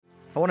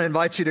I want to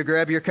invite you to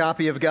grab your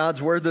copy of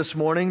God's Word this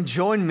morning.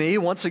 Join me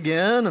once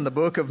again in the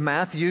book of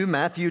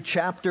Matthew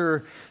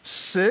chapter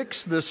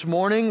 6. This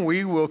morning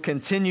we will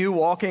continue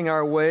walking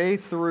our way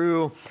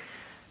through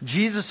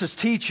Jesus'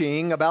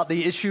 teaching about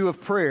the issue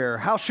of prayer.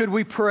 How should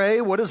we pray?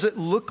 What does it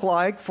look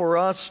like for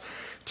us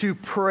to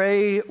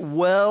pray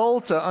well,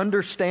 to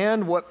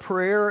understand what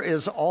prayer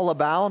is all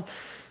about?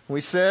 We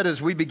said as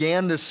we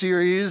began this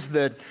series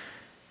that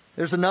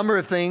there's a number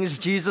of things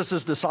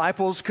Jesus'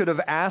 disciples could have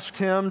asked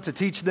him to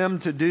teach them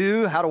to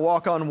do, how to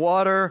walk on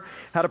water,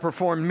 how to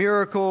perform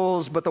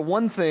miracles. But the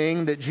one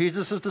thing that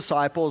Jesus'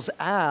 disciples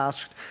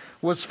asked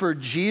was for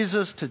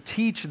Jesus to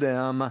teach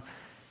them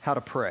how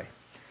to pray,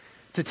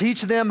 to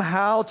teach them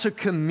how to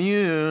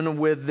commune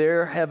with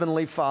their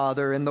Heavenly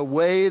Father in the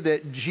way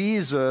that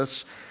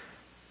Jesus,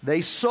 they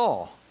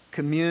saw,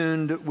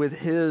 communed with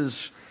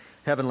his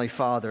Heavenly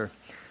Father.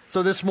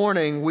 So this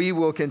morning, we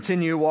will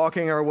continue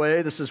walking our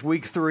way. This is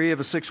week 3 of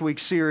a 6-week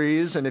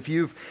series. And if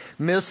you've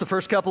missed the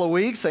first couple of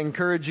weeks, I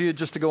encourage you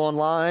just to go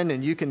online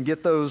and you can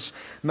get those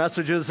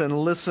messages and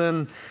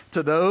listen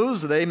to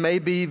those. They may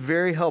be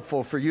very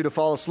helpful for you to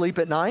fall asleep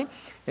at night.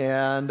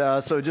 And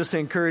so just to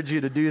encourage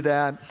you to do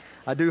that.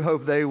 I do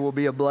hope they will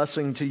be a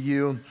blessing to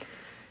you.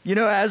 You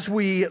know, as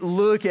we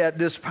look at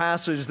this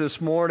passage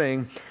this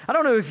morning, I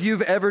don't know if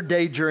you've ever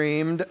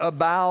daydreamed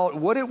about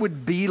what it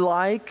would be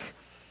like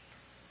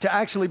to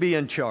actually be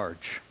in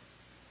charge.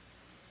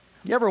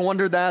 You ever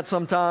wondered that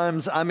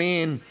sometimes? I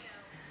mean,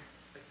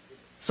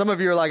 some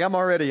of you are like, I'm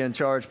already in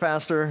charge,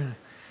 Pastor.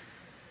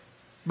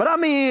 But I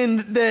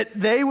mean that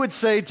they would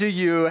say to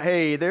you,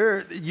 hey,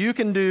 you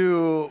can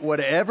do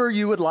whatever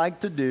you would like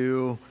to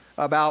do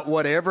about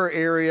whatever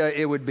area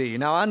it would be.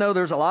 Now, I know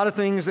there's a lot of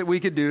things that we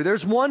could do.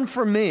 There's one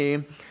for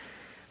me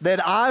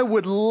that I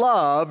would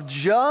love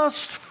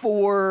just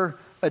for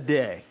a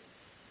day,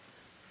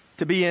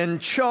 to be in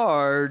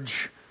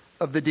charge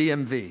of the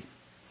DMV.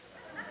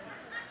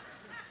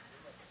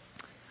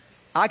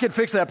 I could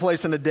fix that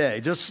place in a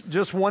day.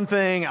 Just one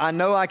thing. I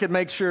know I could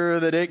make sure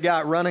that it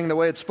got running the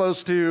way it's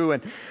supposed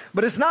to.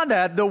 But it's not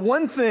that. The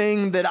one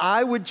thing that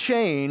I would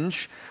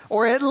change,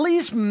 or at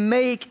least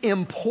make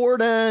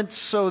important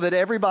so that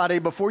everybody,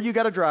 before you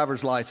got a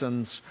driver's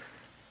license,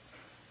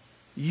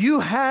 you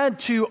had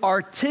to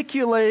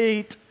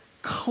articulate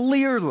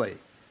clearly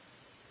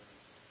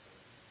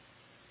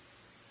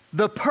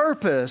the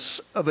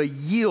purpose of a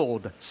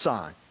yield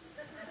sign.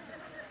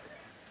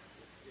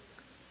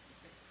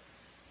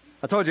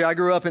 I told you I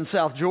grew up in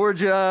South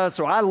Georgia,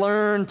 so I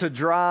learned to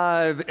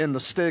drive in the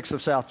sticks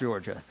of South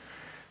Georgia.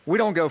 We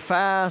don't go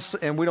fast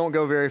and we don't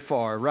go very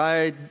far,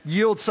 right?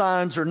 Yield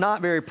signs are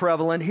not very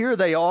prevalent. Here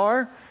they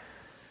are,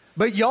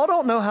 but y'all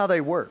don't know how they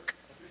work.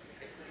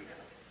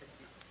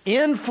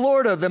 In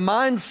Florida, the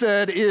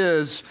mindset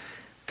is,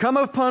 come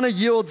upon a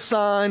yield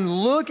sign,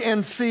 look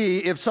and see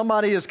if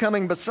somebody is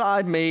coming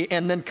beside me,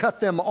 and then cut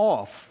them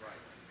off.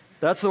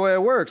 That's the way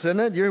it works, isn't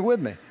it? You're with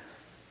me.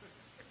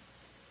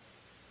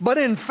 But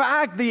in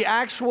fact, the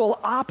actual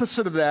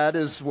opposite of that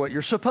is what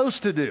you're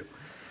supposed to do.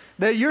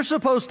 That you're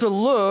supposed to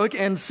look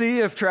and see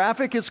if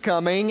traffic is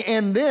coming,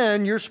 and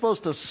then you're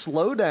supposed to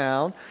slow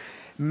down,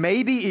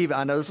 maybe even,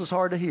 I know this is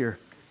hard to hear,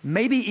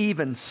 maybe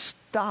even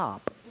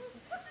stop,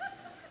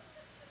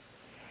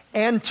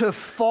 and to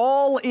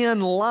fall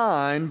in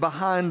line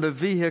behind the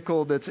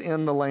vehicle that's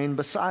in the lane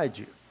beside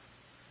you.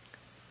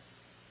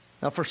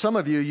 Now, for some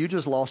of you, you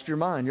just lost your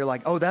mind. You're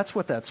like, oh, that's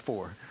what that's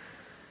for.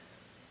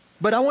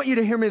 But I want you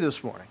to hear me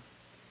this morning.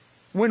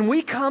 When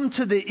we come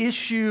to the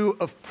issue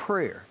of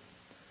prayer,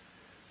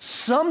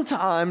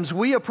 sometimes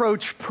we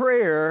approach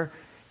prayer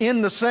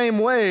in the same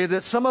way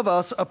that some of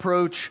us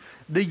approach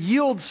the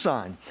yield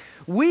sign.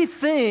 We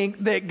think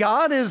that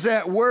God is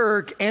at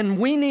work and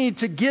we need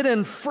to get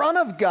in front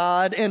of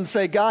God and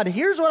say, God,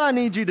 here's what I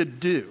need you to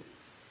do.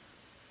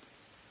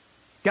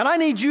 God, I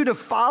need you to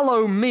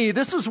follow me.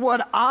 This is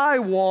what I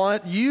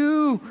want.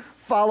 You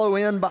follow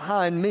in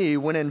behind me.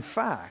 When in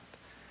fact,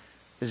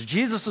 as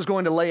Jesus is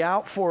going to lay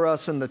out for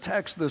us in the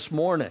text this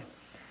morning,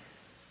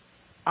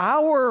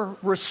 our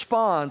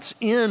response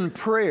in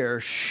prayer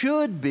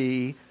should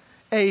be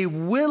a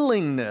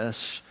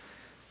willingness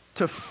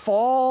to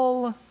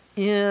fall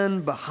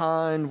in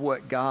behind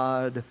what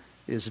God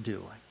is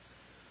doing.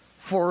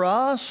 For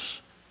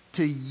us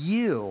to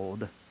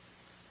yield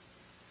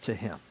to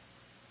Him.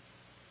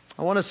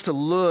 I want us to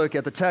look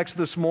at the text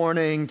this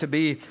morning to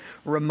be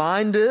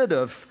reminded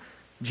of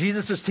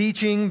Jesus'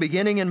 teaching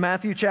beginning in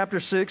Matthew chapter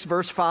 6,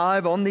 verse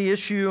 5 on the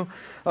issue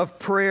of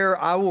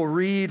prayer. I will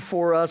read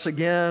for us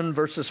again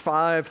verses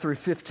 5 through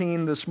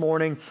 15 this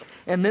morning,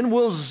 and then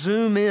we'll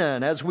zoom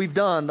in, as we've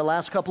done the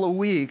last couple of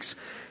weeks,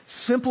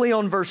 simply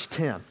on verse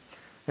 10.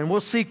 And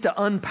we'll seek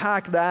to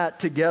unpack that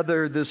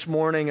together this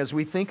morning as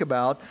we think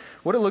about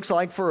what it looks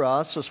like for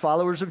us as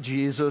followers of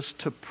Jesus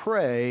to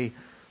pray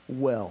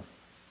well.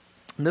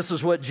 And this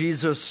is what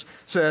Jesus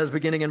says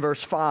beginning in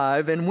verse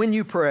 5. And when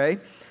you pray,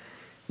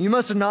 you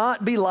must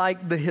not be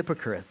like the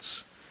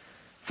hypocrites,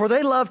 for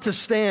they love to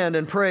stand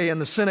and pray in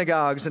the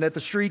synagogues and at the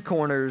street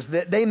corners,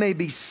 that they may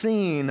be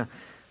seen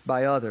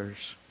by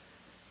others.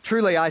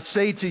 Truly, I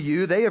say to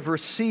you, they have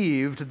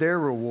received their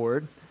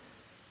reward.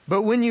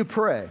 But when you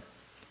pray,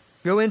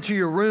 go into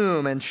your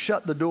room and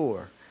shut the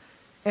door,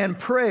 and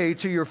pray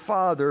to your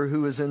Father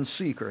who is in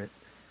secret.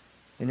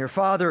 And your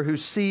Father who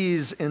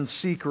sees in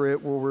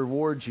secret will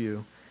reward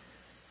you.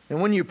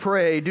 And when you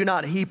pray, do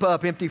not heap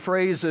up empty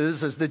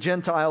phrases as the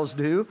Gentiles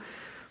do,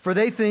 for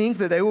they think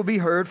that they will be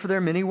heard for their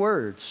many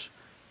words.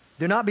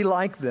 Do not be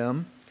like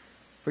them,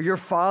 for your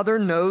Father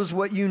knows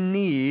what you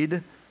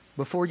need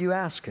before you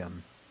ask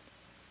Him.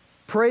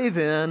 Pray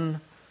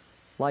then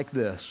like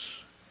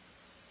this: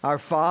 Our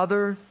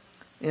Father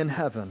in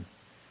heaven,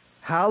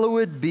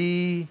 hallowed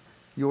be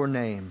your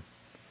name.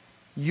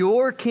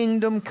 Your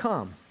kingdom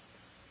come,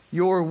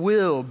 your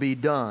will be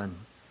done,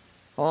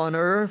 on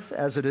earth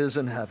as it is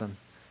in heaven.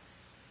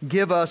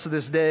 Give us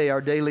this day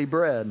our daily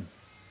bread,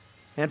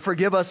 and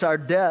forgive us our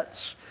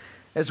debts,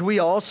 as we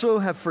also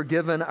have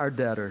forgiven our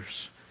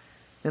debtors.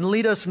 And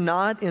lead us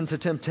not into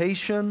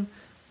temptation,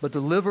 but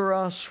deliver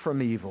us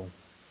from evil.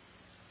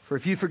 For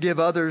if you forgive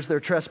others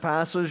their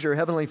trespasses, your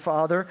heavenly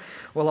Father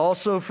will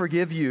also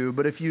forgive you.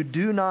 But if you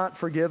do not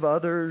forgive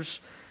others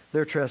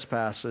their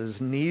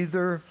trespasses,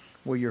 neither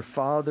will your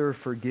Father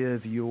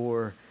forgive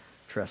your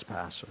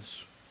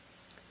trespasses.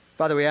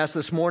 Father, we ask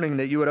this morning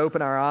that you would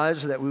open our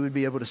eyes, that we would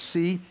be able to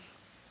see,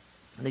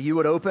 that you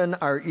would open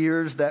our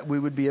ears, that we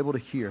would be able to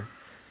hear,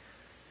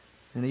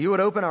 and that you would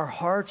open our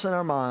hearts and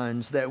our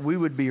minds, that we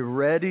would be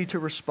ready to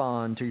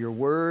respond to your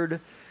word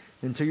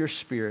and to your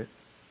Spirit.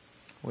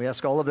 We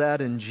ask all of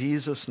that in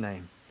Jesus'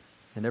 name.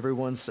 And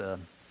everyone said,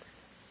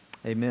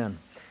 amen.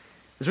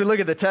 As we look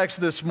at the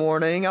text this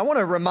morning, I want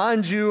to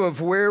remind you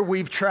of where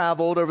we've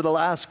traveled over the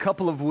last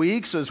couple of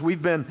weeks as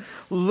we've been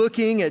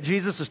looking at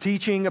Jesus'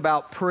 teaching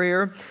about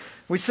prayer.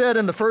 We said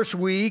in the first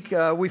week,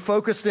 we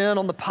focused in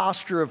on the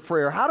posture of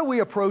prayer. How do we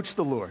approach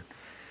the Lord?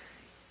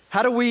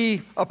 How do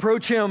we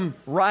approach Him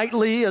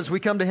rightly as we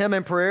come to Him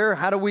in prayer?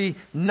 How do we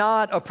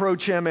not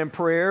approach Him in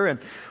prayer? And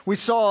we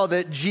saw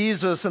that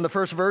Jesus, in the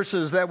first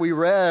verses that we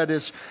read,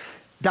 is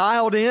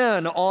dialed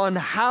in on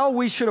how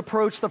we should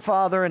approach the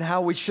Father and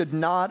how we should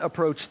not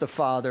approach the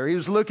Father. He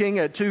was looking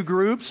at two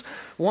groups,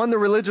 one the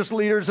religious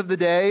leaders of the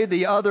day,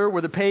 the other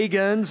were the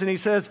pagans, and he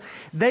says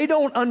they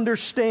don't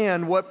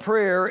understand what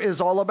prayer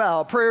is all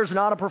about. Prayer is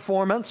not a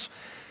performance.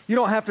 You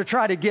don't have to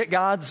try to get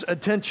God's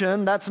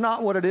attention. That's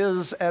not what it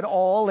is at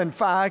all. In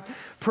fact,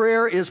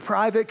 prayer is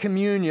private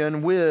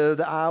communion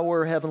with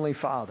our Heavenly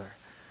Father.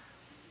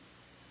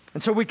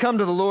 And so we come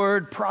to the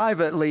Lord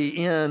privately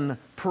in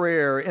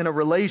prayer, in a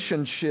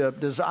relationship,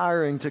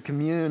 desiring to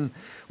commune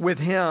with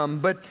Him.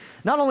 But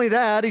not only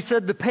that, he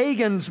said the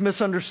pagans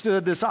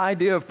misunderstood this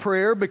idea of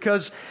prayer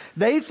because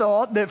they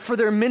thought that for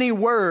their many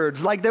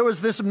words, like there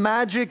was this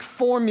magic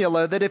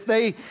formula that if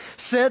they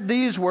said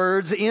these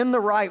words in the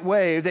right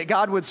way, that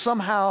God would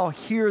somehow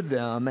hear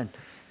them. And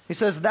he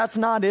says that's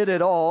not it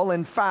at all.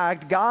 In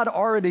fact, God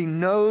already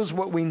knows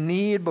what we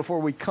need before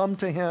we come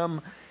to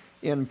Him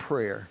in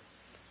prayer.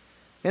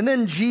 And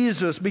then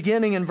Jesus,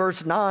 beginning in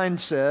verse 9,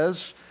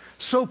 says,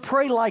 so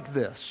pray like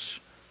this.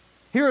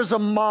 Here is a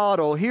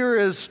model. Here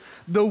is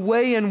the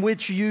way in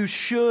which you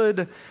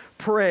should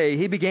pray.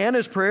 He began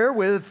his prayer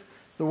with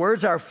the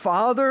words, Our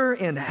Father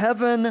in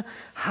heaven,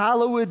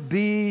 hallowed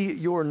be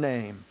your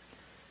name.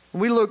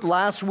 We looked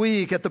last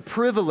week at the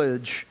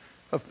privilege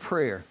of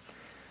prayer.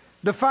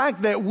 The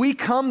fact that we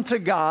come to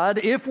God,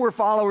 if we're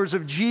followers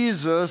of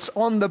Jesus,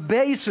 on the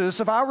basis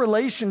of our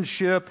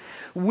relationship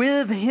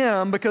with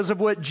Him because of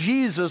what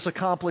Jesus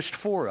accomplished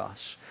for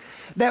us.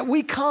 That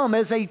we come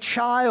as a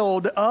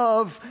child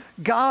of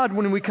God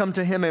when we come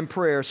to Him in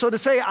prayer. So to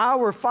say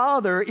our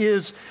Father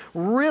is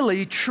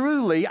really,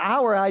 truly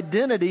our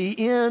identity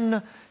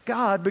in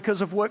God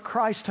because of what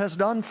Christ has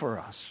done for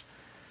us.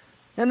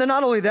 And then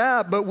not only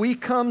that, but we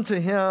come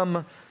to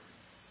Him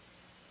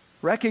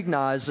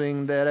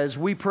recognizing that as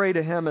we pray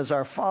to Him as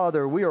our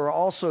Father, we are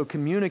also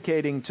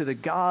communicating to the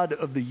God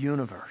of the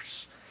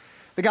universe,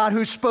 the God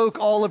who spoke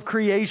all of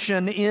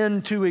creation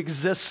into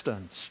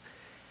existence.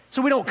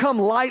 So we don't come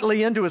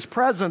lightly into His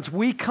presence.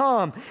 We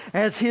come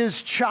as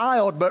His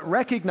child, but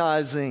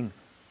recognizing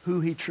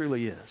who He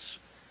truly is.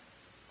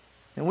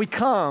 And we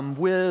come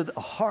with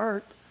a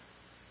heart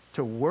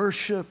to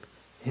worship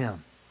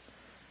Him,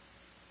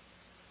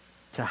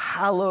 to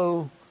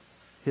hallow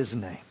His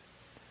name,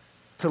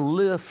 to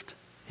lift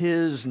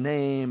His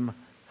name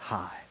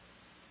high.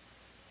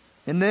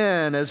 And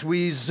then as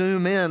we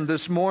zoom in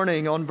this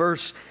morning on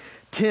verse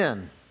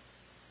 10,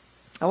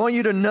 I want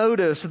you to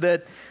notice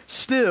that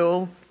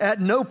still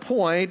at no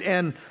point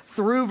and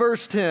through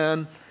verse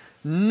 10,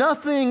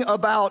 nothing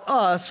about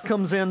us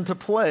comes into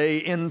play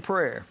in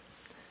prayer.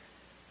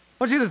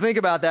 I want you to think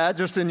about that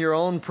just in your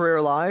own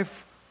prayer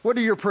life. What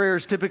do your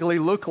prayers typically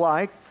look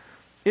like?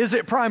 Is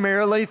it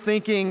primarily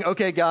thinking,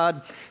 okay,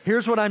 God,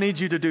 here's what I need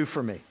you to do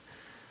for me.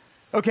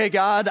 Okay,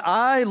 God,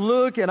 I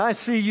look and I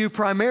see you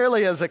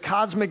primarily as a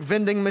cosmic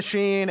vending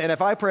machine, and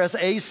if I press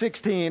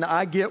A16,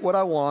 I get what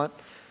I want,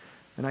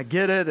 and I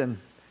get it and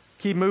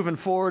keep moving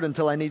forward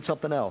until I need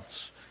something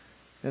else.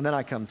 And then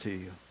I come to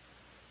you.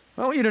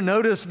 I want you to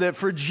notice that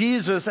for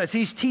Jesus, as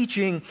he's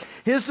teaching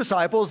his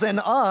disciples and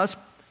us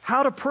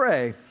how to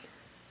pray,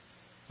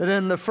 that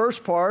in the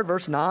first part,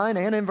 verse 9,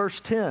 and in verse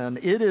 10,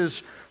 it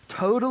is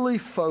totally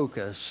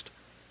focused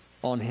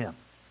on him.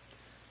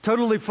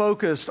 Totally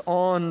focused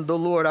on the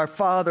Lord. Our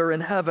Father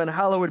in heaven,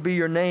 hallowed be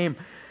your name.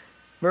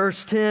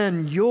 Verse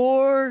 10,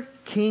 your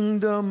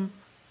kingdom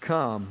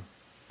come.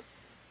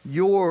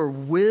 Your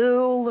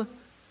will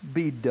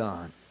be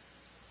done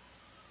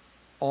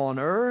on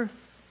earth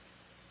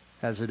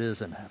as it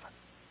is in heaven.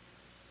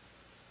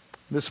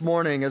 This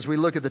morning, as we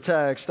look at the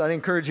text, I'd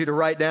encourage you to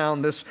write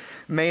down this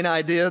main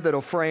idea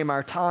that'll frame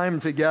our time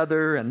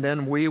together, and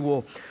then we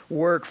will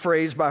work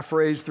phrase by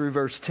phrase through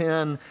verse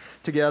 10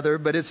 together.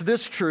 But it's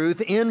this truth: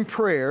 in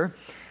prayer,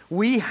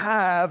 we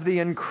have the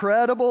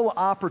incredible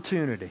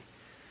opportunity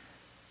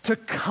to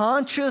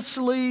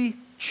consciously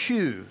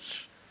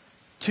choose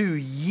to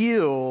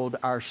yield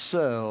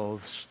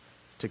ourselves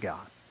to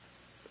God.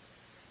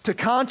 To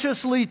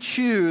consciously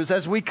choose,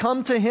 as we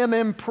come to him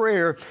in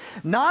prayer,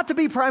 not to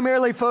be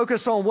primarily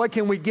focused on what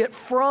can we get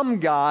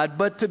from God,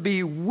 but to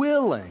be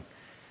willing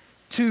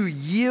to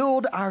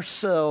yield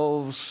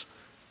ourselves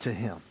to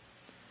him.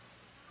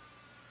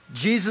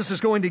 Jesus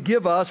is going to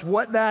give us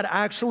what that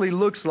actually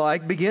looks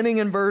like, beginning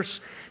in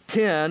verse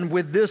 10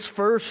 with this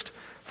first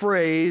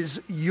phrase,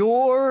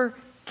 your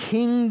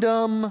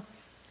kingdom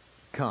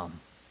come.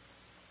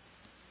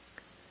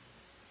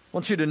 I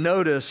want you to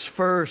notice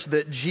first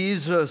that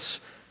Jesus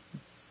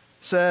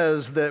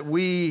says that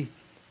we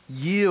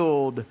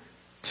yield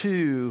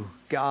to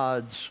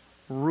God's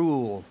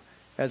rule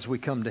as we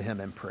come to him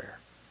in prayer.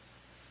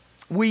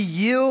 We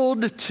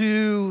yield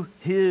to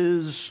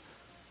his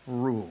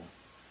rule.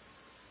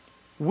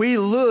 We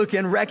look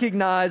and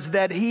recognize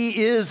that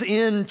he is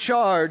in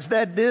charge,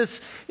 that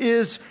this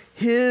is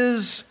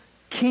his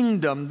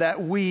kingdom that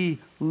we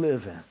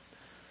live in.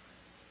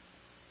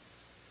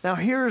 Now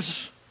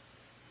here's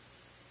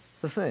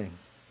the thing.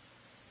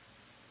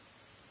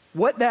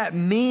 What that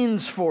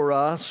means for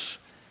us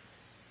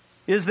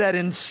is that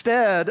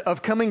instead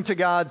of coming to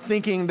God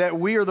thinking that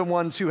we are the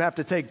ones who have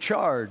to take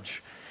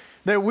charge,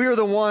 that we're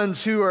the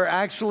ones who are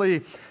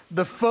actually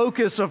the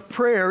focus of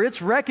prayer,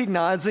 it's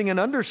recognizing and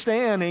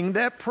understanding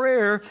that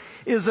prayer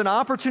is an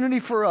opportunity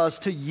for us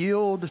to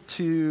yield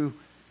to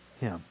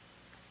him.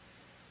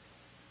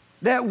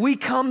 That we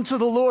come to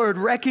the Lord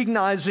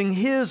recognizing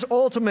his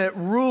ultimate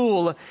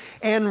rule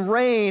and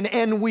reign,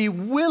 and we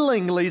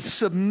willingly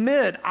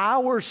submit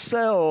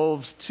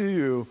ourselves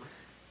to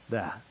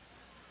that.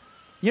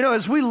 You know,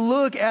 as we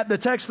look at the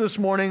text this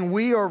morning,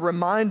 we are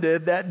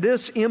reminded that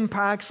this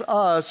impacts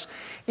us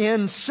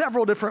in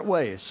several different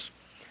ways.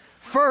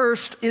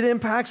 First, it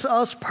impacts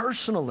us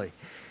personally.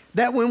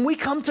 That when we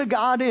come to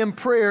God in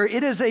prayer,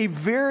 it is a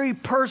very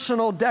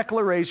personal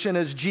declaration,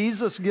 as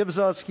Jesus gives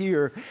us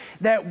here,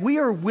 that we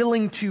are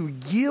willing to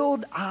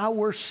yield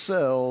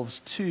ourselves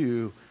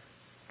to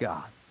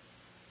God.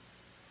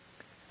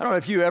 I don't know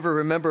if you ever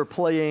remember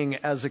playing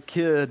as a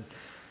kid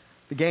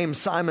the game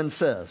Simon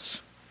Says.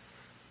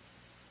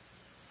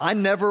 I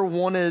never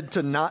wanted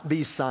to not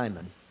be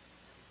Simon,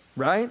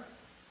 right?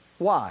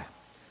 Why?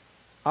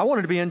 I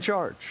wanted to be in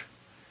charge.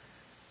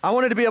 I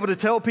wanted to be able to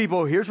tell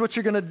people, here's what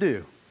you're going to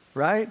do.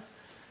 Right?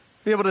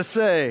 Be able to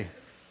say,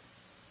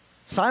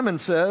 Simon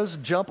says,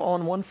 jump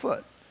on one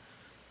foot.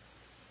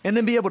 And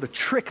then be able to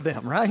trick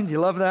them, right? You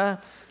love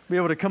that? Be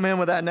able to come in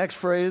with that next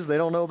phrase. They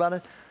don't know about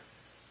it.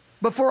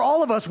 But for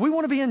all of us, we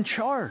want to be in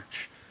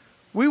charge.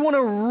 We want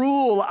to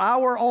rule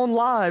our own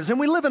lives. And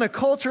we live in a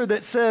culture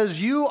that says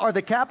you are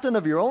the captain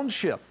of your own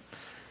ship.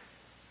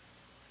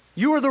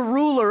 You are the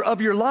ruler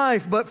of your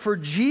life. But for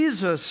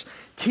Jesus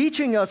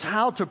teaching us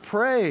how to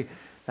pray,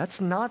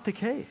 that's not the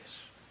case.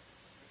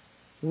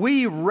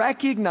 We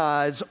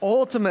recognize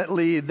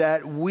ultimately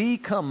that we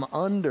come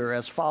under,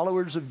 as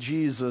followers of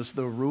Jesus,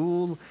 the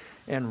rule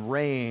and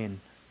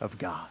reign of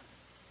God.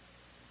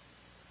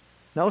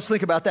 Now let's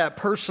think about that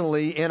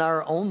personally in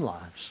our own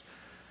lives.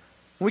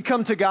 When we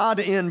come to God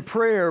in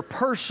prayer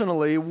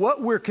personally,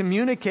 what we're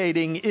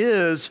communicating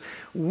is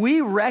we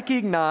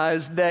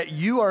recognize that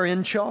you are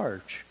in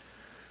charge.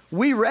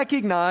 We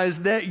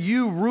recognize that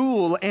you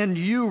rule and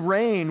you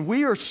reign.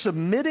 We are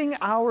submitting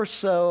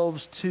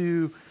ourselves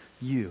to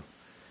you.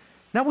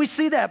 Now we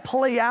see that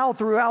play out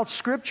throughout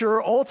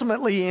Scripture,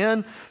 ultimately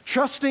in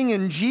trusting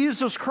in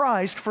Jesus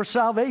Christ for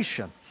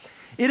salvation.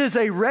 It is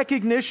a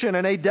recognition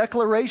and a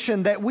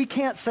declaration that we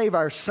can't save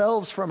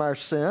ourselves from our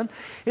sin.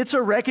 It's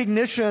a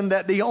recognition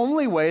that the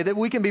only way that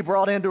we can be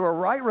brought into a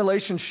right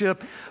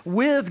relationship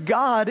with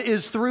God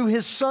is through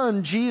his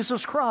Son,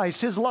 Jesus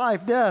Christ, his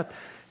life, death,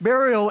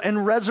 burial,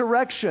 and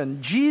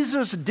resurrection.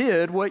 Jesus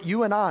did what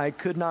you and I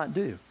could not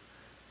do.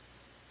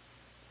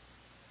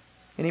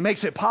 And he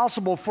makes it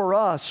possible for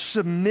us,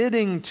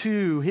 submitting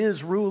to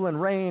his rule and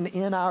reign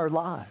in our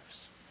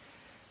lives.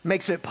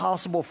 Makes it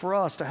possible for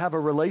us to have a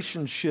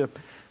relationship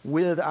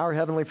with our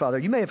Heavenly Father.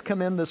 You may have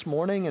come in this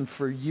morning, and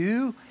for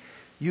you,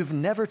 you've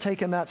never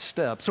taken that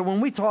step. So when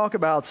we talk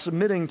about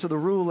submitting to the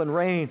rule and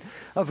reign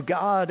of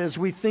God, as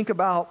we think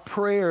about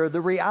prayer,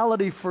 the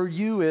reality for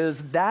you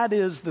is that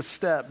is the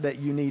step that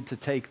you need to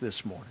take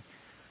this morning.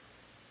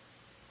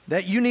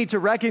 That you need to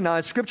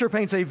recognize, Scripture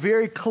paints a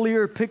very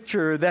clear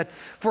picture that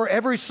for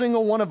every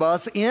single one of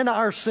us in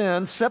our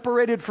sin,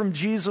 separated from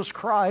Jesus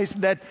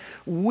Christ, that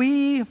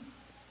we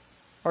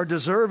are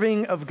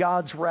deserving of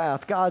God's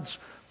wrath, God's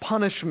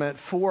punishment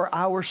for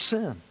our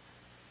sin.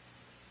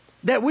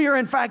 That we are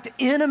in fact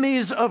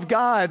enemies of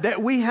God,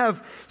 that we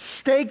have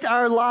staked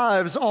our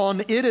lives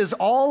on it is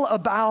all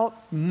about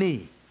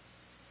me.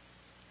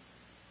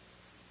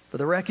 But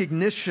the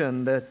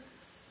recognition that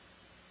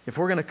if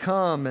we're going to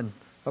come and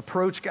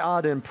approach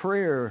God in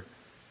prayer,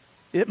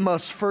 it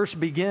must first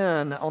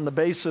begin on the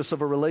basis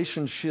of a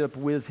relationship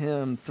with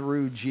Him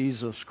through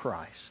Jesus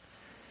Christ.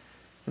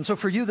 And so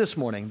for you this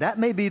morning, that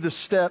may be the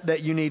step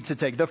that you need to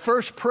take. The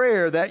first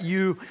prayer that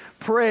you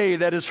pray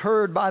that is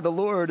heard by the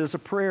Lord is a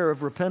prayer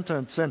of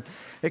repentance and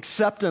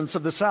acceptance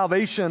of the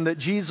salvation that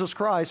Jesus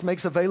Christ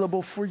makes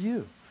available for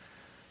you.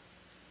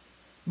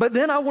 But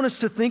then I want us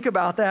to think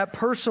about that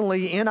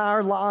personally in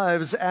our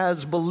lives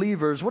as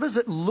believers. What does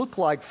it look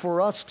like for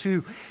us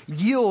to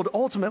yield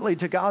ultimately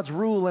to God's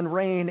rule and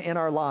reign in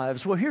our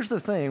lives? Well, here's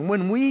the thing.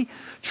 When we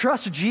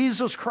trust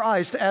Jesus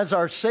Christ as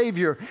our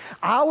Savior,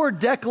 our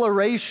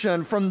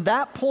declaration from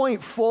that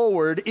point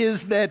forward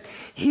is that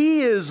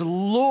He is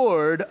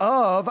Lord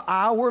of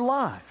our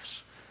lives.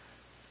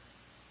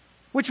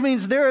 Which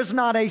means there is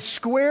not a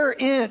square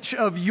inch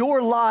of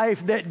your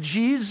life that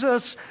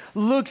Jesus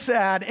looks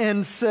at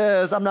and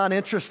says, I'm not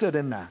interested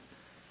in that.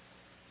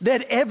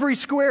 That every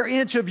square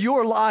inch of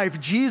your life,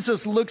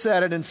 Jesus looks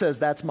at it and says,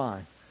 that's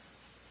mine.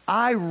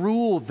 I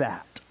rule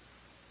that.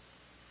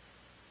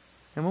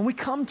 And when we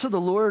come to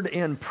the Lord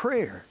in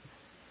prayer,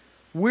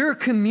 we're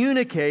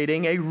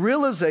communicating a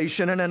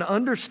realization and an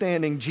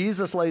understanding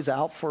Jesus lays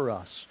out for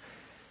us.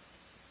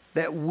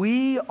 That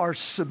we are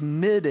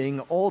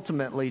submitting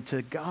ultimately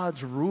to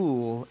God's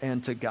rule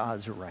and to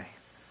God's reign.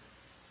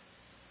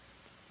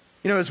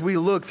 You know, as we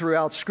look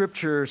throughout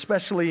Scripture,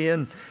 especially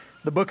in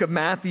the book of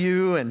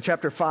Matthew and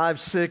chapter 5,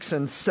 6,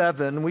 and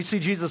 7, we see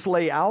Jesus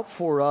lay out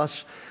for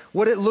us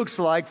what it looks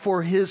like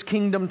for His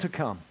kingdom to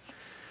come.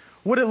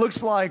 What it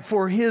looks like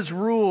for His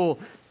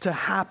rule to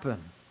happen.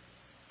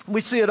 We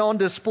see it on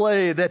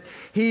display that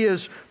He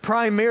is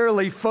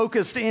primarily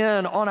focused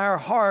in on our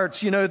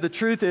hearts. You know, the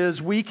truth is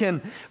we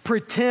can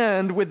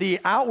pretend with the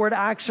outward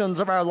actions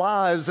of our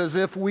lives as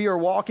if we are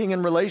walking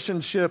in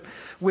relationship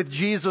with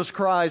Jesus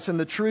Christ. And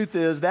the truth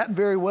is that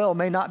very well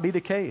may not be the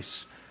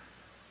case.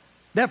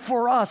 That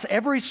for us,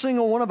 every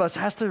single one of us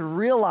has to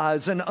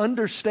realize and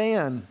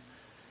understand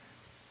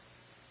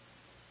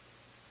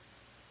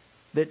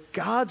that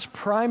God's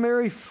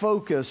primary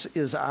focus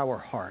is our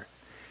heart.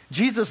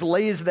 Jesus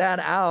lays that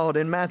out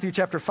in Matthew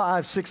chapter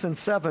 5, 6, and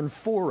 7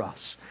 for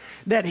us.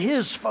 That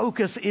His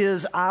focus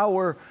is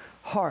our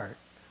heart.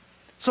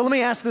 So let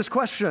me ask this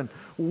question.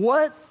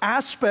 What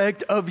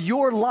aspect of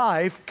your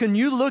life can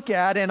you look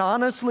at and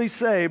honestly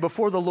say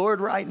before the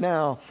Lord right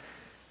now,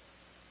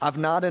 I've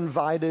not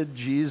invited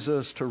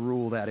Jesus to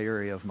rule that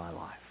area of my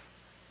life?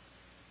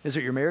 Is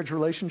it your marriage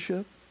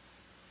relationship?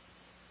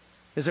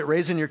 Is it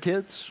raising your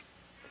kids?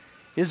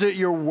 Is it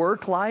your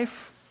work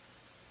life?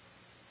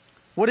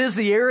 What is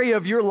the area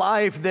of your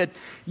life that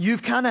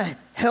you've kind of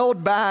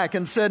held back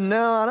and said,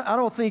 no, I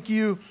don't think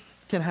you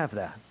can have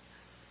that?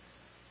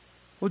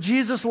 Well,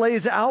 Jesus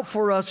lays out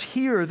for us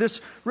here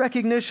this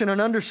recognition and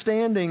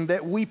understanding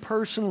that we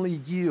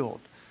personally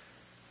yield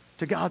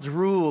to God's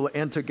rule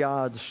and to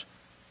God's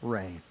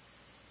reign.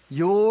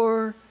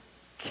 Your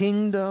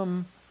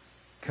kingdom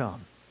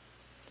come.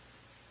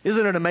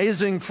 Isn't it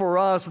amazing for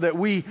us that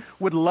we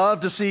would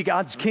love to see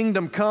God's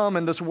kingdom come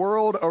in this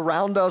world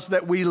around us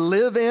that we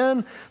live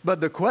in?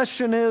 But the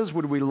question is,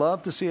 would we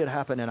love to see it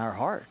happen in our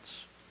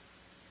hearts?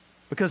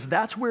 Because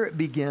that's where it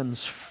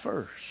begins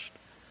first.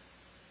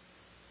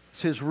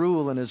 It's His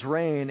rule and His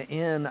reign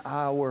in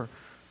our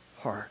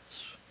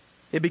hearts.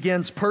 It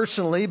begins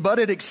personally, but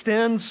it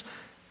extends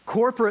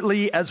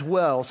corporately as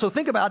well. So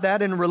think about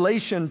that in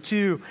relation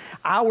to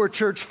our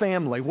church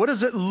family. What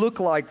does it look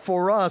like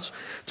for us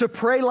to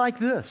pray like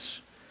this?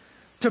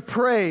 To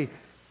pray,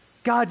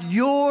 God,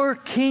 your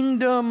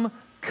kingdom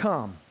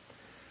come.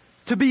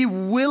 To be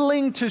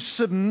willing to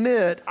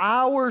submit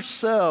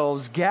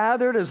ourselves,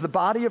 gathered as the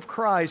body of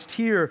Christ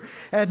here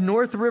at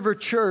North River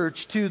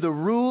Church, to the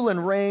rule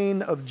and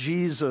reign of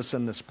Jesus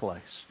in this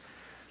place.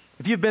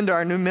 If you've been to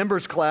our new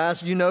members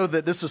class, you know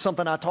that this is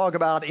something I talk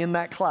about in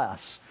that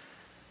class.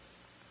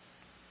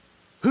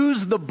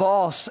 Who's the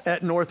boss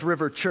at North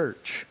River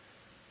Church?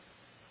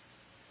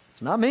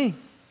 It's not me.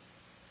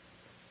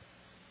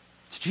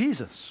 It's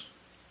Jesus.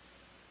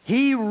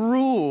 He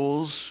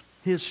rules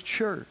His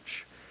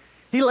church.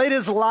 He laid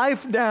His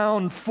life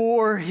down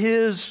for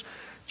His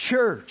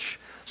church.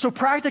 So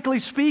practically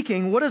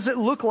speaking, what does it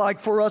look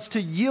like for us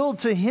to yield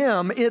to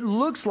Him? It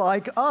looks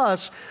like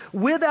us,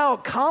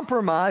 without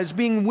compromise,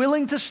 being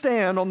willing to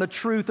stand on the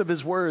truth of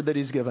His word that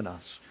He's given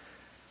us.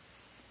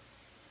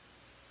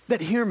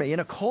 that, hear me, in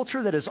a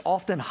culture that is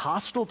often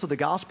hostile to the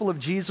gospel of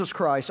Jesus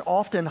Christ,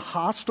 often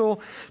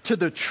hostile to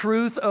the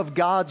truth of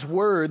God's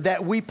word,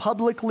 that we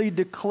publicly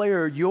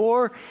declare,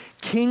 your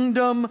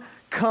kingdom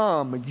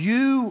come,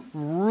 you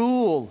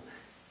rule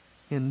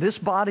in this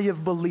body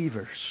of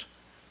believers.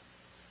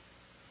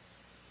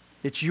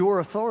 It's your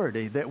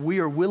authority that we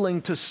are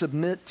willing to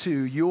submit to,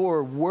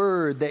 your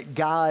word that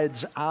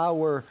guides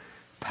our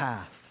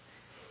path.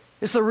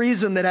 It's the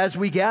reason that as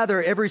we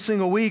gather every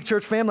single week,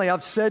 church family,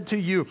 I've said to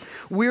you,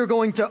 we're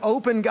going to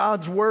open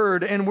God's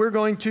word and we're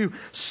going to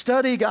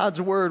study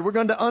God's word. We're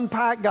going to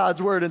unpack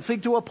God's word and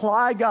seek to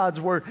apply God's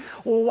word.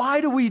 Well,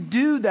 why do we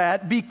do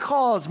that?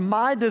 Because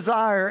my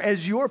desire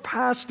as your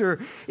pastor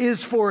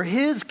is for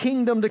His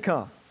kingdom to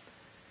come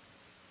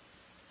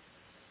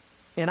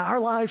in our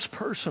lives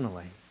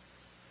personally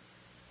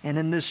and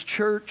in this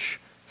church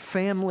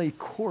family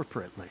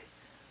corporately.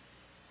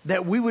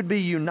 That we would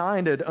be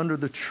united under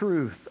the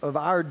truth of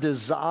our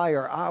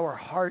desire, our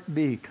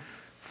heartbeat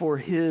for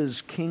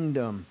His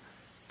kingdom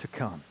to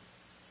come.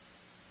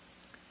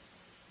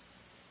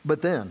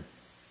 But then,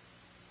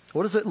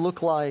 what does it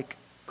look like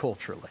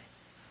culturally?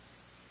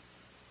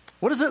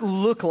 What does it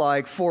look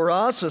like for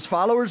us as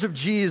followers of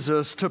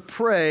Jesus to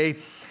pray,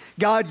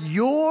 God,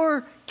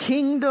 your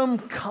kingdom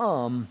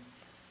come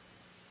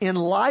in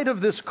light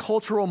of this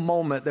cultural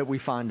moment that we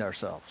find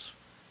ourselves?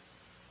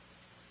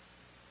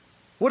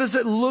 What does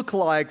it look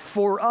like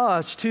for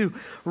us to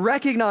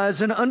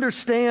recognize and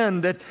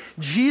understand that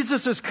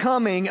Jesus is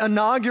coming,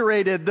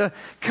 inaugurated the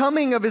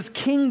coming of His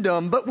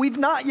kingdom, but we've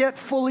not yet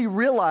fully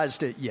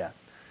realized it yet?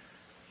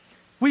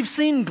 We've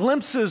seen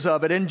glimpses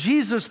of it, and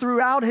Jesus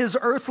throughout His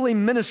earthly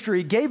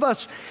ministry gave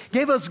us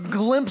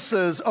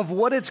glimpses of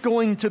what it's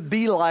going to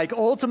be like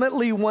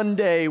ultimately one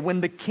day when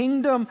the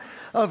kingdom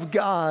of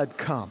God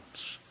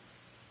comes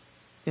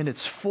in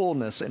its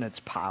fullness and its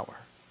power.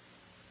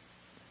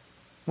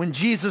 When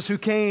Jesus, who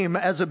came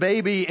as a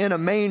baby in a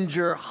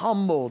manger,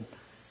 humbled,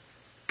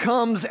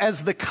 comes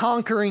as the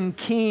conquering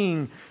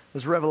king,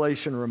 as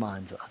Revelation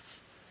reminds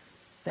us.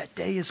 That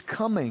day is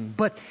coming,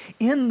 but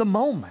in the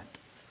moment,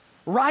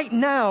 right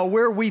now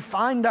where we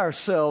find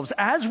ourselves,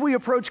 as we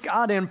approach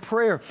God in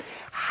prayer,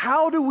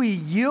 how do we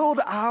yield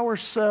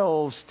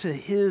ourselves to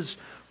His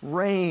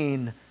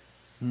reign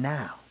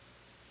now?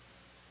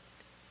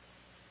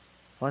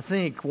 Well, I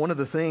think one of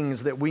the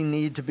things that we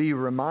need to be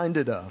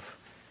reminded of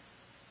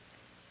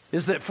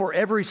is that for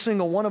every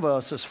single one of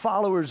us as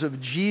followers of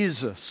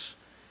Jesus,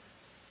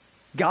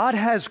 God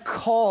has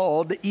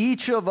called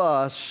each of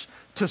us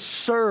to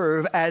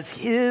serve as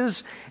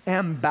His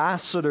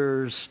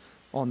ambassadors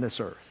on this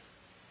earth.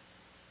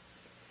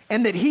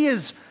 And that He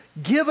has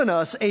given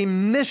us a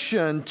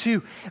mission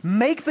to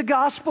make the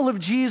gospel of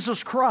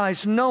Jesus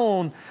Christ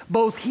known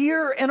both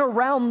here and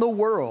around the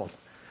world.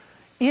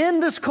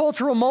 In this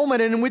cultural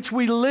moment in which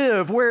we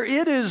live, where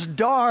it is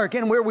dark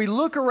and where we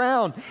look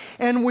around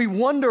and we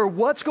wonder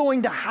what's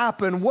going to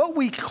happen, what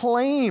we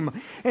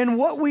claim and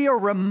what we are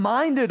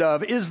reminded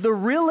of is the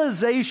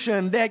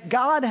realization that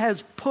God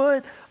has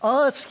put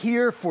us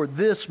here for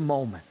this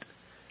moment.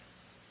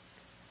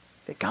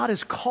 That God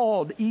has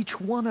called each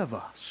one of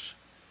us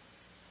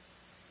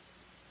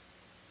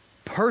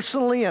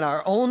personally in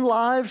our own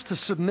lives to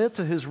submit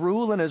to His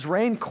rule and His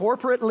reign,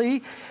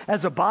 corporately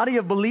as a body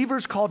of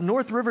believers called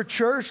North River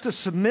Church to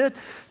submit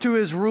to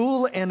His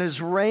rule and His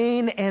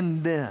reign,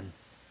 and then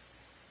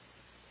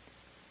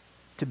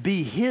to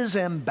be His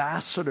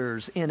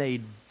ambassadors in a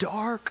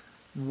dark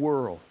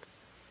world,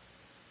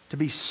 to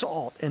be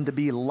salt and to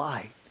be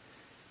light,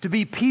 to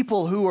be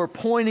people who are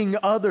pointing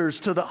others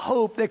to the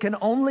hope that can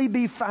only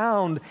be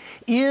found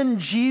in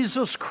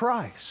Jesus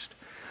Christ.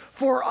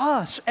 For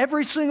us,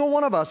 every single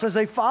one of us as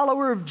a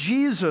follower of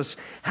Jesus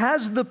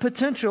has the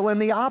potential and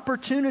the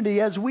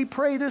opportunity as we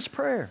pray this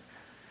prayer,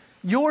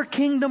 your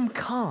kingdom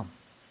come,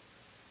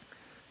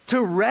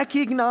 to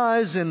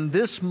recognize in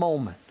this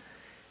moment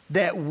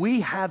that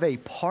we have a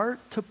part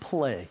to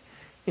play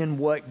in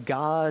what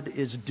God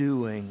is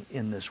doing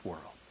in this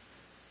world.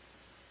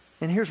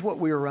 And here's what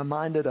we are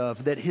reminded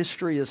of, that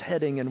history is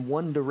heading in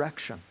one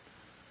direction.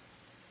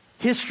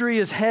 History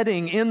is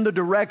heading in the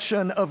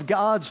direction of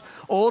God's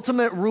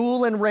ultimate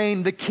rule and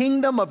reign, the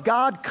kingdom of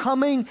God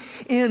coming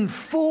in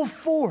full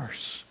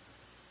force,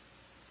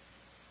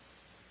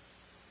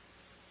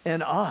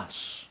 and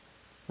us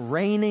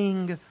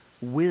reigning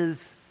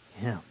with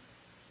Him.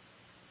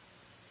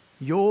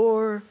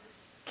 Your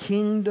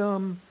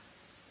kingdom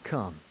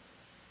come.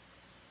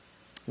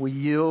 We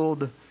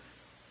yield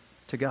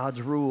to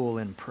God's rule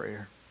in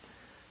prayer.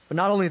 But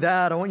not only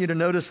that, I want you to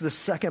notice the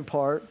second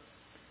part.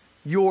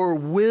 Your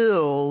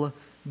will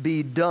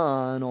be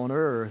done on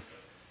earth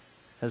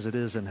as it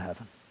is in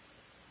heaven.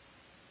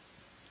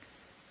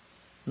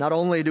 Not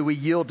only do we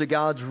yield to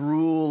God's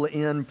rule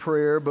in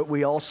prayer, but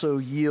we also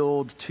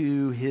yield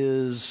to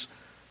His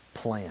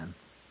plan.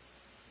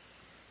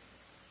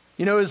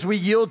 You know, as we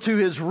yield to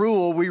His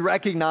rule, we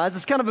recognize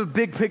it's kind of a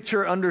big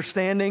picture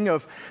understanding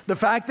of the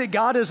fact that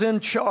God is in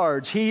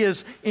charge. He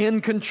is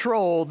in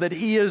control, that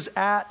He is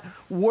at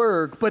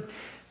work. But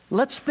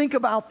Let's think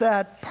about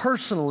that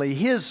personally,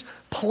 His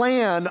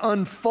plan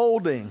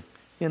unfolding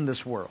in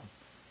this world.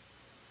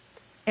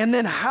 And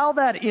then how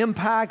that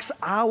impacts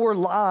our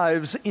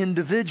lives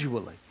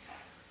individually.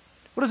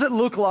 What does it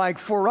look like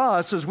for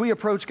us as we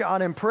approach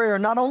God in prayer?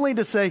 Not only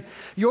to say,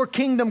 your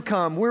kingdom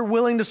come, we're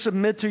willing to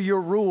submit to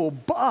your rule,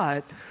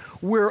 but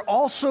we're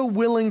also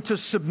willing to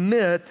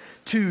submit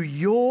to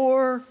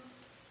your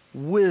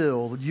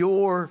will,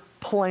 your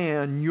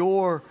plan,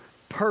 your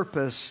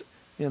purpose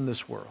in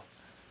this world.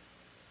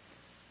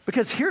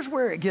 Because here's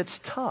where it gets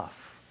tough.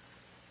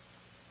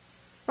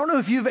 I don't know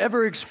if you've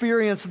ever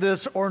experienced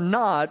this or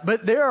not,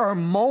 but there are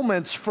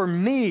moments for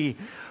me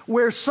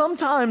where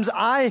sometimes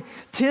I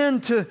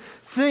tend to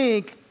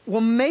think,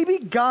 well, maybe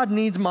God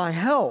needs my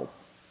help.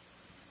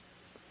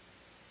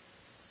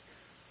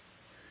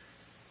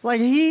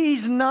 Like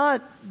He's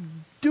not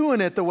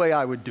doing it the way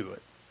I would do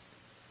it.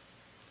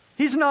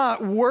 He's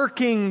not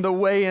working the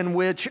way in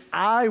which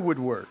I would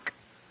work.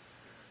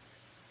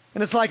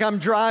 And it's like I'm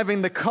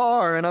driving the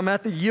car and I'm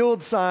at the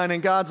yield sign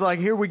and God's like,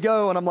 here we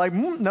go. And I'm like,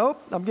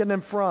 nope, I'm getting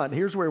in front.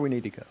 Here's where we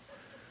need to go.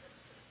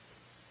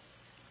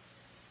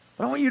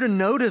 But I want you to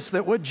notice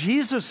that what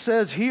Jesus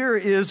says here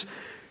is,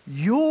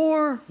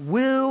 your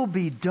will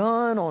be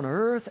done on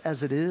earth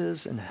as it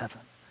is in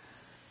heaven.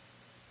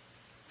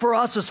 For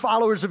us as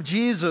followers of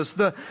Jesus,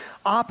 the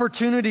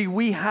opportunity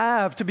we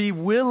have to be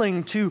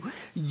willing to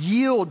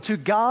yield to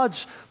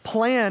God's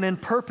plan and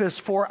purpose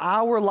for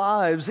our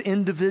lives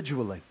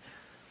individually.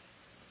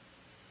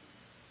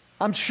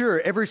 I'm sure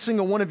every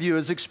single one of you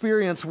has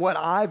experienced what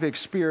I've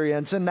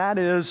experienced, and that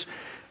is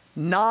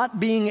not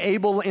being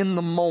able in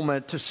the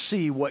moment to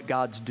see what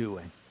God's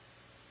doing.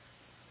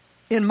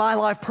 In my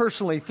life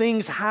personally,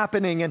 things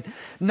happening and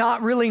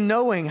not really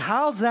knowing,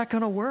 how's that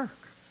going to work?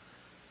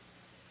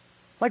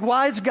 Like,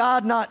 why is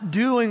God not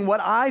doing what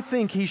I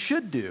think He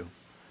should do?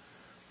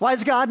 Why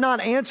is God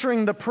not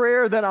answering the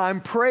prayer that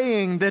I'm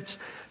praying that's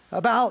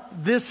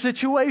about this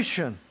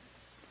situation?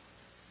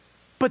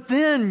 But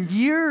then,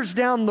 years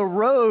down the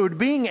road,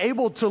 being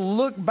able to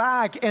look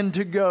back and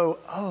to go,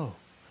 oh,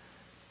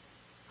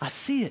 I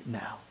see it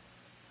now.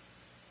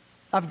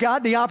 I've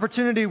got the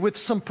opportunity with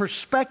some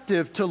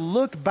perspective to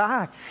look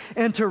back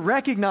and to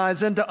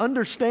recognize and to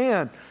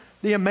understand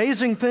the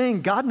amazing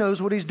thing. God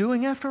knows what He's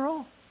doing after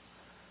all.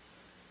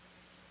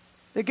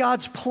 That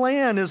God's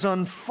plan is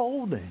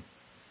unfolding.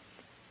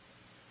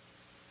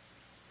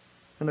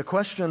 And the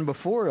question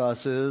before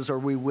us is, are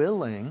we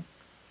willing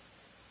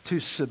to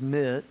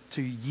submit,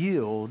 to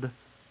yield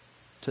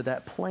to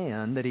that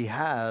plan that He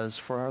has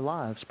for our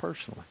lives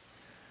personally?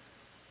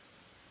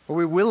 Are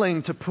we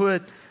willing to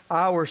put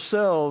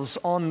ourselves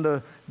on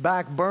the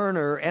back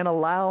burner and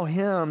allow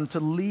Him to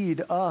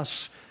lead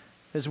us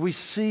as we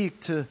seek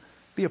to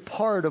be a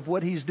part of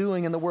what He's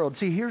doing in the world?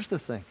 See, here's the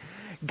thing.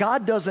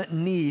 God doesn't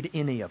need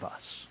any of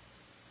us.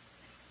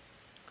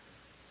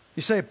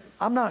 You say,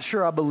 I'm not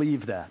sure I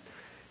believe that.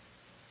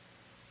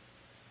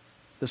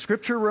 The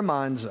Scripture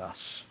reminds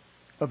us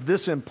of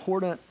this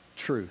important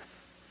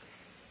truth,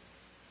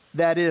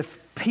 that if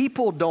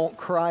people don't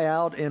cry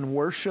out in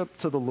worship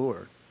to the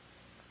Lord,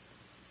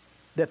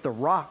 that the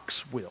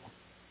rocks will.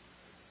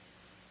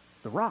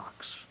 The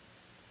rocks.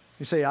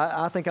 You say,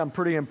 I think I'm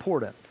pretty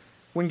important.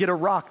 We can get a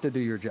rock to do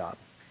your job.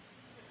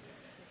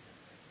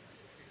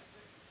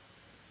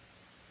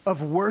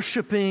 Of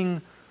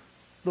worshiping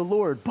the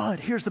Lord. But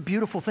here's the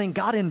beautiful thing.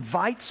 God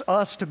invites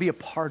us to be a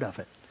part of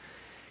it.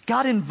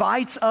 God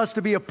invites us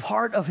to be a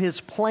part of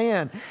His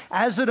plan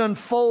as it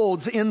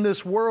unfolds in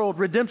this world,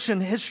 redemption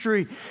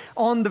history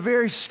on the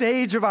very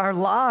stage of our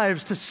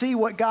lives, to see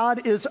what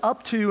God is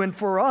up to and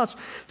for us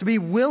to be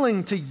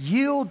willing to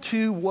yield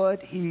to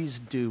what He's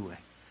doing.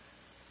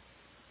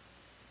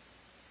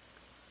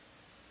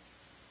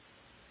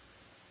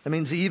 That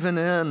means even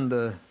in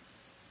the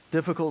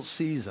difficult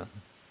season,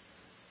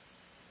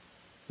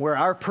 where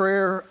our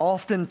prayer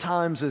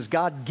oftentimes is,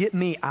 God, get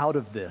me out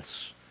of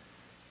this,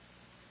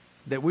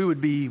 that we would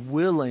be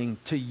willing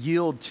to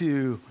yield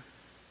to,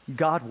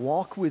 God,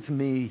 walk with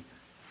me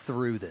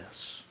through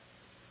this.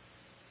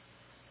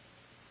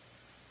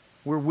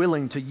 We're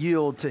willing to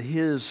yield to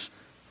His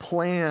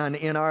plan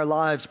in our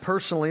lives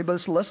personally,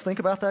 but let's think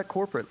about that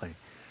corporately.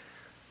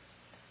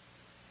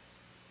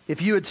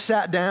 If you had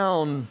sat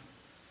down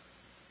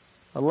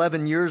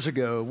 11 years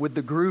ago with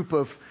the group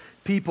of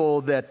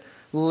people that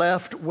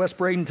left West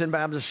Bradenton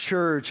Baptist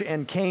Church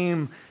and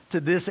came to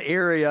this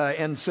area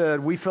and said,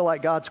 we feel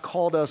like God's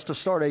called us to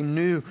start a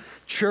new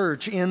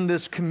church in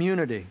this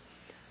community,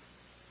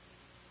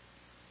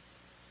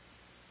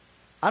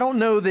 I don't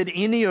know that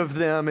any of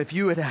them, if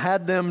you had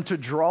had them to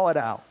draw it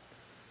out,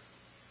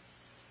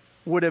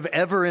 would have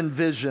ever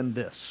envisioned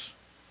this.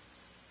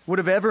 Would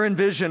have ever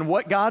envisioned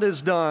what God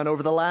has done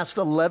over the last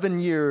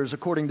 11 years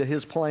according to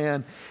His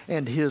plan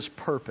and His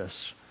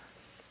purpose.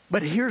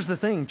 But here's the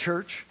thing,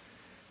 church.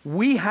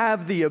 We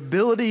have the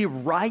ability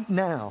right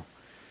now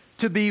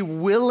to be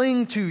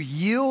willing to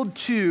yield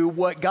to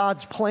what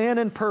God's plan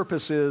and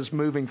purpose is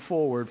moving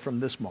forward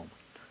from this moment.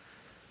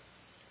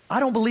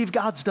 I don't believe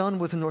God's done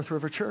with the North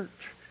River Church.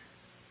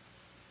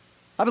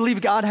 I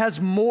believe God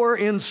has more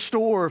in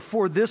store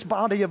for this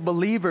body of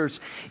believers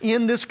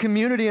in this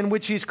community in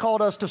which He's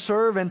called us to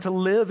serve and to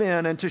live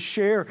in and to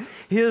share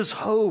His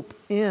hope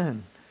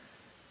in.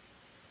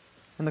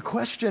 And the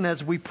question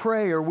as we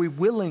pray, are we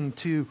willing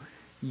to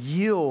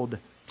yield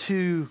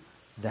to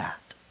that?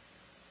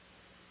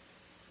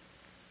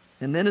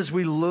 And then as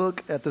we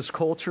look at this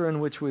culture in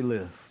which we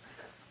live,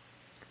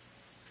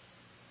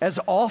 as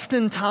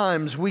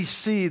oftentimes we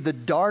see the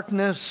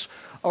darkness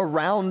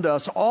around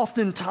us,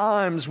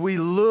 oftentimes we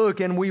look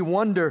and we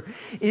wonder,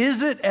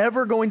 is it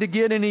ever going to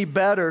get any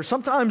better?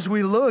 Sometimes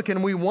we look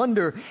and we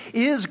wonder,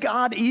 is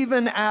God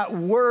even at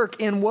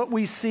work in what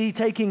we see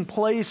taking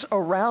place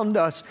around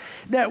us?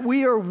 That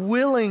we are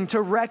willing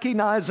to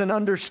recognize and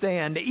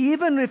understand,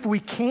 even if we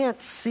can't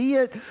see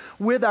it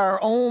with our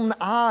own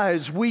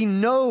eyes, we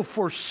know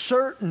for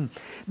certain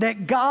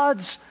that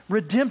God's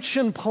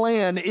redemption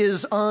plan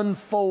is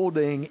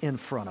unfolding in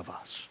front of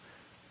us.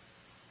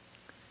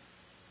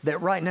 That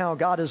right now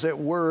God is at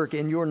work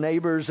in your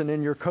neighbors and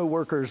in your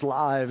coworkers'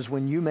 lives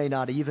when you may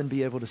not even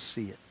be able to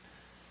see it.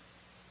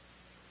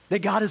 That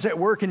God is at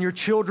work in your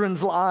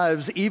children's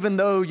lives even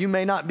though you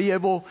may not be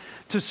able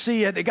to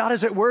see it. That God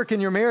is at work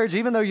in your marriage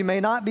even though you may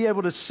not be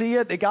able to see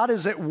it. That God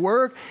is at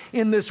work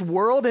in this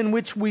world in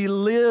which we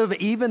live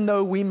even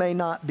though we may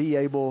not be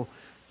able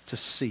to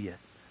see it.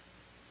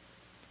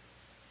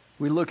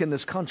 We look in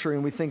this country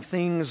and we think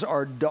things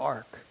are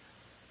dark,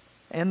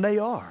 and they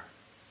are.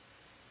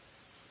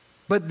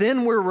 But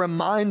then we're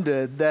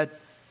reminded that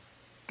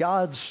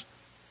God's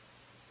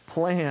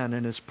plan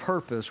and His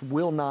purpose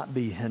will not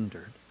be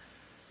hindered.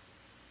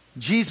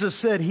 Jesus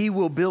said He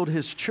will build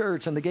His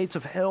church and the gates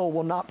of hell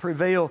will not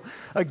prevail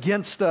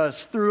against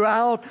us.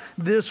 Throughout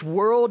this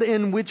world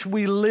in which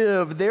we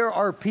live, there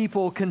are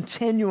people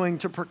continuing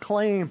to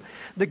proclaim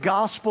the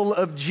gospel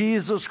of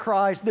Jesus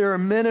Christ. There are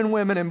men and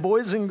women and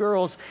boys and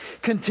girls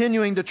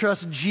continuing to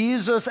trust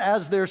Jesus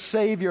as their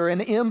Savior and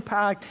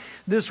impact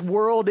this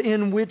world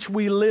in which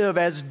we live.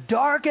 As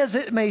dark as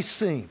it may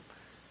seem,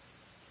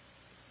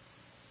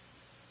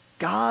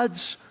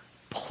 God's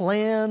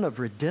plan of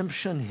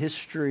redemption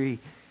history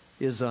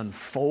is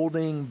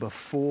unfolding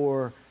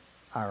before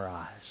our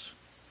eyes.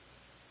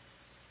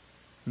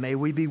 May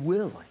we be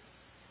willing,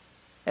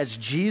 as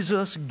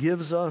Jesus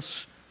gives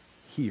us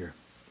here,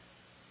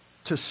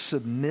 to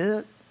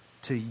submit,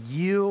 to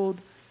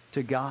yield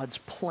to God's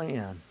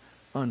plan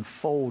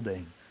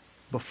unfolding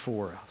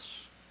before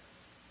us.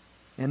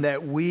 And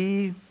that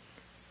we,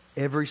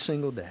 every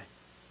single day,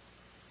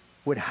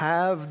 would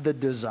have the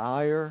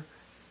desire,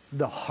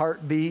 the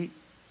heartbeat,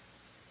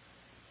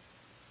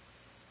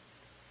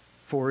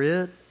 for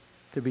it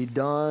to be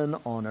done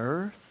on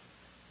earth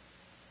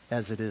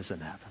as it is in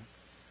heaven.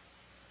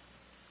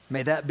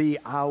 May that be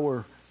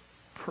our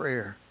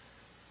prayer.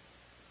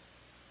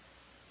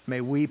 May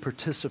we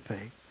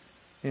participate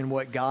in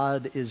what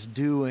God is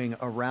doing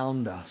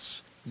around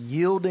us,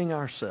 yielding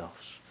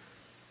ourselves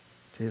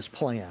to His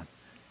plan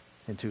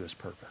and to His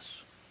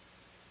purpose.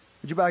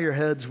 Would you bow your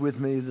heads with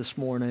me this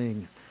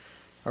morning?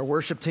 Our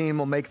worship team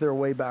will make their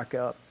way back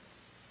up.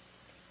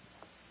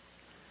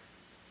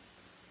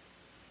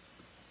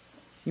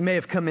 You may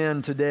have come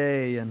in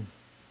today and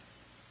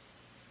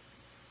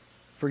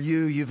for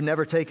you, you've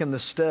never taken the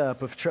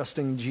step of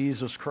trusting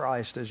Jesus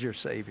Christ as your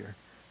Savior.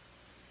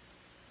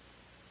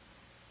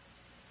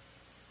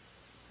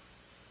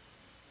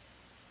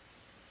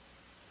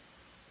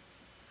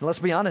 And let's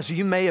be honest,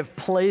 you may have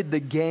played the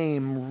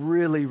game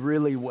really,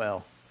 really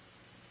well.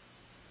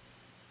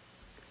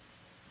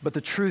 But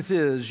the truth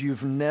is,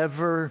 you've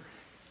never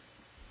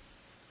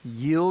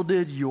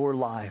yielded your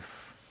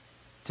life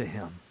to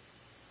Him.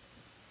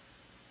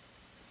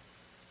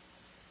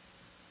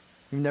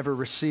 You've never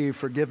received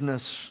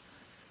forgiveness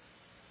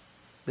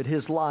that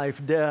His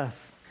life,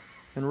 death,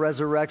 and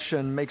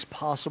resurrection makes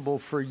possible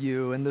for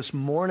you. And this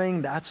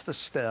morning, that's the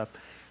step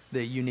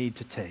that you need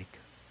to take.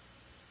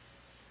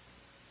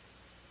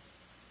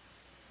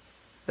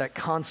 That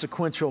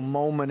consequential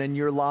moment in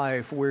your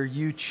life where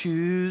you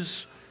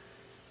choose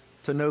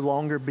to no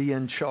longer be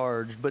in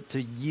charge, but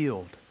to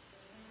yield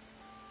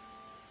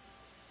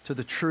to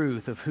the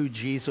truth of who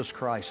Jesus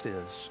Christ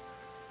is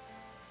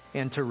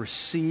and to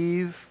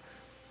receive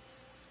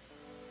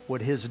what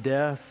His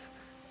death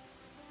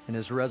and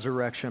His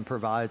resurrection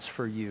provides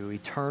for you,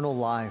 eternal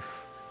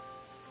life.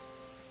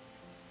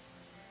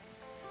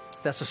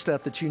 That's a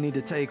step that you need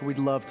to take. We'd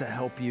love to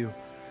help you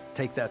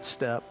take that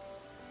step.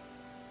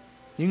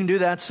 You can do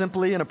that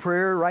simply in a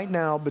prayer right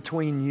now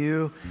between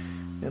you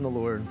and the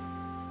Lord.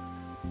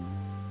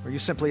 Or you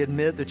simply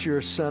admit that you're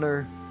a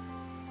sinner,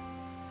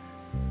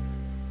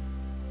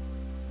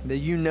 that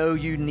you know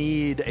you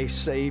need a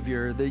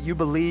Savior, that you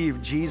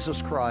believe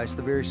Jesus Christ,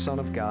 the very Son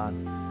of God,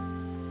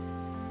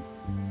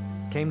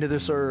 came to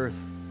this earth,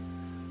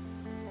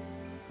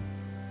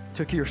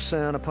 took your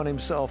sin upon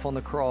Himself on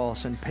the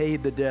cross and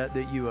paid the debt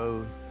that you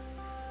owed,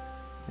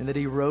 and that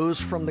He rose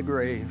from the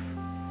grave,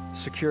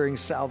 securing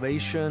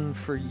salvation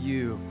for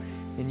you.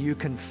 And you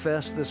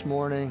confess this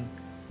morning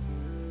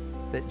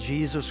that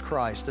Jesus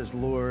Christ is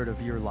Lord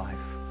of your life.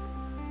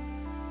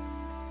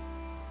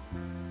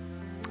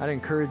 I'd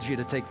encourage you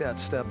to take that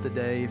step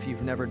today if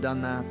you've never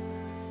done that.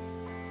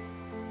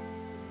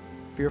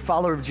 If you're a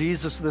follower of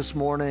Jesus this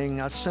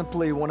morning, I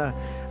simply want to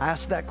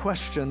ask that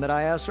question that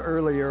I asked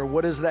earlier.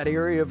 What is that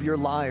area of your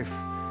life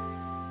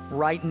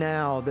right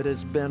now that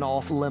has been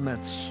off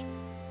limits?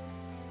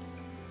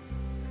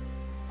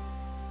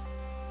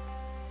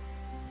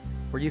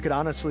 Where you could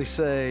honestly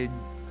say,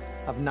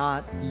 I've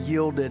not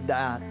yielded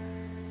that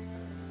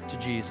to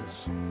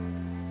Jesus.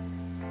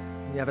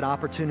 You have an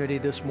opportunity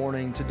this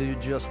morning to do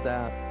just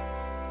that.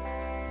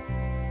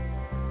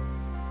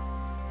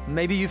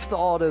 Maybe you've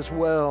thought as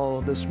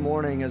well this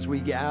morning as we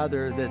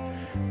gather that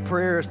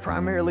prayer has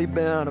primarily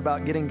been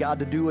about getting God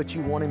to do what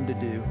you want Him to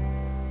do.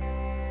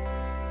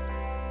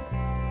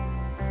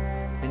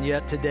 And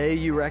yet today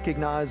you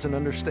recognize and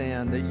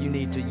understand that you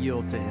need to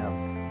yield to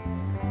Him.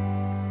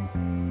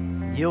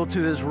 Yield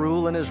to His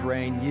rule and His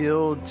reign.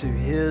 Yield to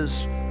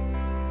His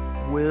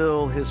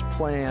will, His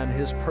plan,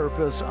 His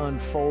purpose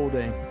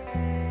unfolding.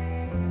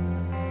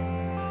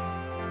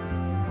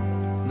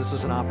 And this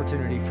is an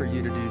opportunity for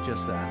you to do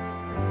just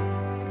that.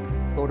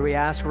 Lord, we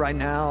ask right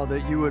now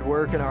that you would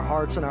work in our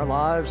hearts and our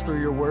lives through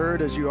your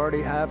word, as you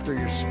already have through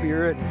your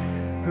Spirit,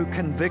 who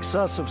convicts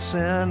us of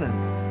sin and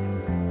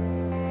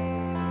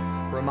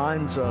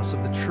reminds us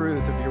of the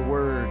truth of your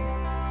word,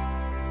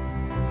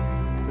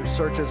 who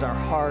searches our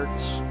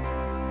hearts.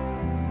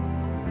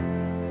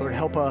 Lord,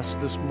 help us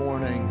this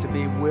morning to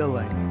be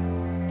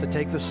willing to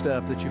take the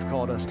step that you've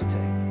called us to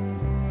take.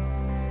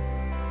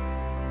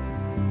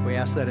 We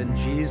ask that in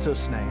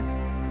Jesus' name.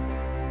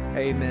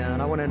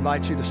 Amen. I want to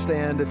invite you to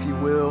stand, if you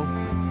will.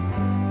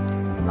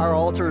 Our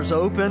altar is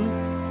open.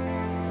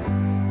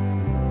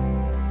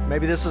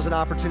 Maybe this is an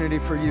opportunity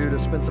for you to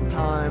spend some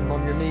time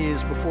on your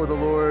knees before the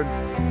Lord.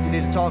 You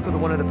need to talk with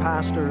one of the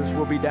pastors.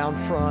 We'll be down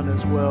front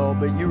as well,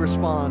 but you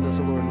respond as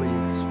the Lord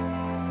leads.